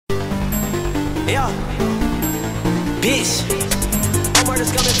Yeah. Bitch. All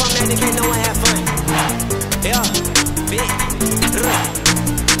murders coming from that, they can't no one have fun. Yeah. Bitch.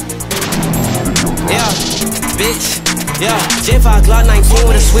 Yeah. Bitch. Yeah, Gen5 Glock 19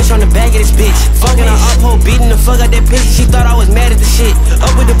 with a switch on the back of this bitch. Fucking her up, hoe, beating the fuck out that pussy. She thought I was mad at the shit. Up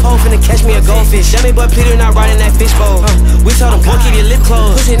with the pole, finna catch me a goldfish. Yummy boy pleaded not riding that fishbowl. We told him, boy, keep your lip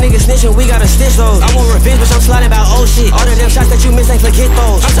closed. Pussy niggas snitching, we gotta stitch those. I want revenge, but I'm sliding about old shit. All of them shots that you miss, ain't forget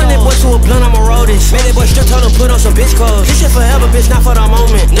those. I turned that boy to a blunt, I'ma roll this. Man, that boy strip, told him put on some bitch clothes. This shit forever, bitch, not for the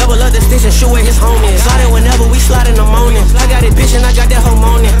moment. Never love the sticks and shoot where his home is. Sliding whenever we slide in the morning. I got it, bitch, and I got that whole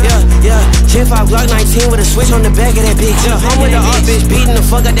morning. Yeah, Gen5 Glock 19 with a switch on the back of that bitch. Yeah, I'm with the art bitch, beating the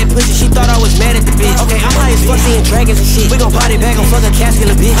fuck out that pussy. She thought I was mad at the bitch. Okay, I'm high as fuck, seeing dragons and shit. We gon' body bag, gon' fuck a casket,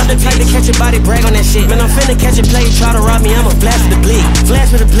 a bitch. I'm the type to catch a body, brag on that shit. Man, I'm finna catch a play, try to rob me, I'ma flash with the blick.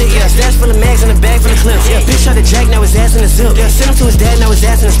 Flash with the blick, yeah, stash full of mags in the bag for the clips. Yeah, bitch shot the jack, now his ass in the zip. Yeah, send him to his dad, now his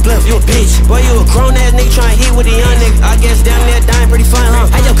ass in the split. You a bitch, boy, you a grown ass nigga trying to hit with a young nigga. I guess down there dying pretty fun,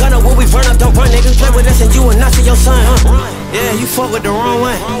 huh? Hey, your gun up when we run up, don't run, nigga. Play with us and you will not see your son, huh? Yeah, you fuck with the wrong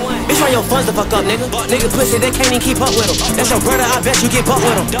one. Bitch, run your funds the fuck up, nigga. Nigga pussy, they can't even keep up with him. That's your brother, I bet you get bucked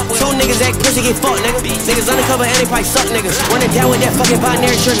with him. Two niggas act pussy, get fucked, nigga. Niggas undercover and they probably suck, niggas. Running down with that fucking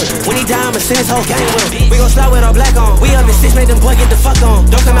binary trigger. When he die, I'ma send his whole gang with him. We gon' slide with our black on. We up in 6, make them boy get the fuck on.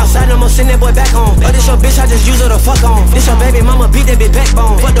 Don't come outside no more, send that boy back home. Oh, this your bitch, I just use her to fuck on. This your baby mama, beat that bitch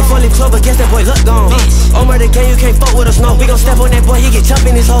backbone. Fuck the fully club, but guess that boy look gone. Oh, murder gang, you can't fuck with us, no. We gon' step on that boy, he get jumped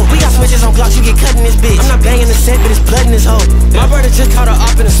in his hole. We got switches on Glocks, you get cut in this bitch. I'm not banging the set, but it's blood in his hole. My brother just caught her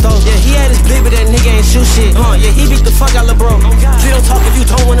up in the stove. Yeah, he had his blick, but that nigga ain't shoot shit. Yeah, he beat the fuck out of bro. Please don't talk if you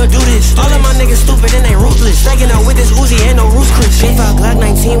don't wanna do this. All of my niggas stupid and they ruthless. Stacking out with this Uzi and no roots Chris. Gen5 Glock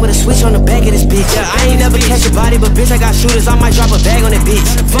 19 with a switch on the back of this bitch. Yeah, I ain't never catch a body, but bitch, I got shooters. I might drop a bag on that bitch.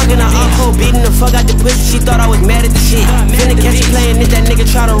 Fucking her up, hoe, beating the fuck out the pussy. She thought I was mad at the shit. Finna catch you playing this, that nigga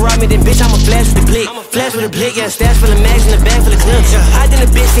try to rob me, then bitch, I'ma flash with the blick. Flash with the blick, yeah, stash full of mags in the bag full of clips. Hide in the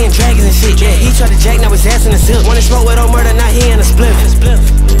bitch, seeing dragons and shit. Yeah, he tried to jack, now his ass in the silk. Wanna smoke with old murder, now he in a split.